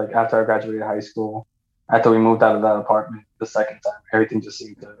that, yeah, like after I graduated high school, after we moved out of that apartment the second time, everything just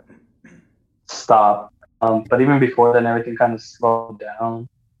seemed to stop. But even before then, everything kind of slowed down.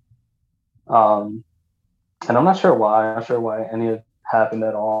 And I'm not sure why. I'm not sure why any of it happened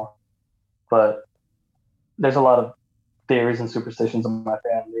at all. But there's a lot of theories and superstitions in my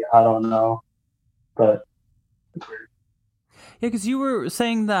family. I don't know. But it's weird. Yeah, because you were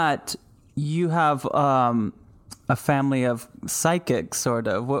saying that you have a family of psychics, sort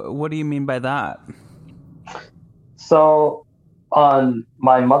of. What do you mean by that? So on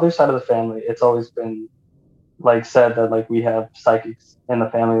my mother's side of the family, it's always been like said that like we have psychics in the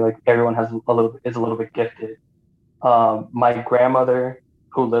family. Like everyone is a little bit gifted. My grandmother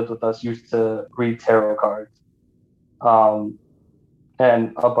who lived with us used to read tarot cards.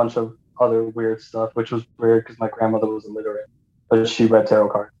 and a bunch of other weird stuff, which was weird because my grandmother was illiterate, but she read tarot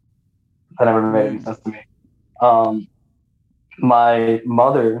cards. That never made any sense to me. My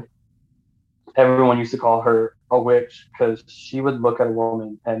mother, everyone used to call her a witch because she would look at a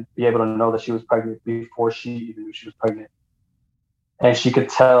woman and be able to know that she was pregnant before she even knew she was pregnant. And she could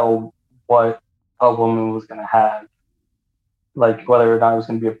tell what a woman was going to have, like whether or not it was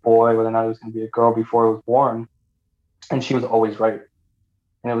going to be a boy, whether or not it was going to be a girl before it was born. And she was always right.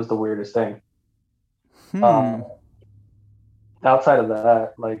 And it was the weirdest thing. Outside of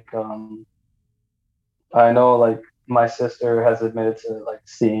that, like, I know, like, my sister has admitted to, like,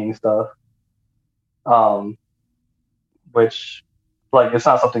 seeing stuff, which, like, it's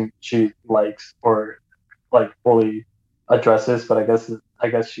not something she likes or, like, fully addresses, but I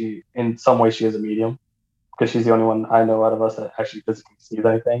guess she, in some way, she is a medium because she's the only one I know out of us that actually physically sees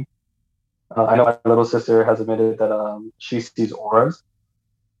anything. I know my little sister has admitted that she sees auras,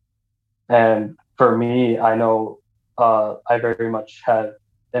 and for me, I know I very much have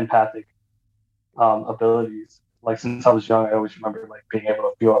empathic abilities. Like, since I was young, I always remember, like, being able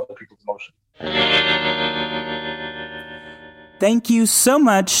to feel other people's emotions. Thank you so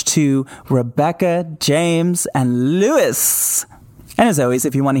much to Rebecca, James, and Lewis. And as always,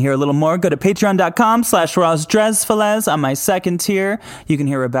 if you want to hear a little more, go to patreon.com/RozDresFalez. On my second tier, you can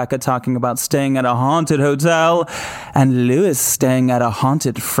hear Rebecca talking about staying at a haunted hotel and Lewis staying at a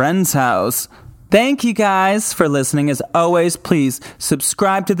haunted friend's house. Thank you guys for listening. As always, please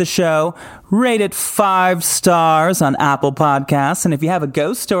subscribe to the show, rate it 5 stars on Apple Podcasts, and if you have a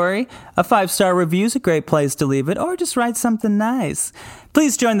ghost story, a 5-star review is a great place to leave it, or just write something nice.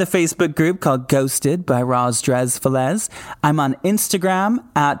 Please join the Facebook group called Ghosted by RozDresFalez. I'm on Instagram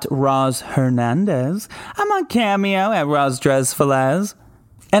at RozHernandez. I'm on Cameo at RozDresFalez.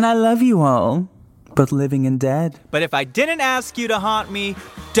 And I love you all, both living and dead. But if I didn't ask you to haunt me,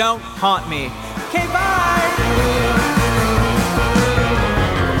 don't haunt me. Okay, bye!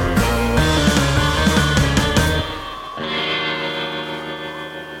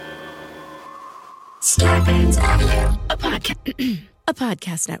 Starbane's Audio, a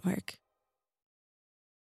podcast network.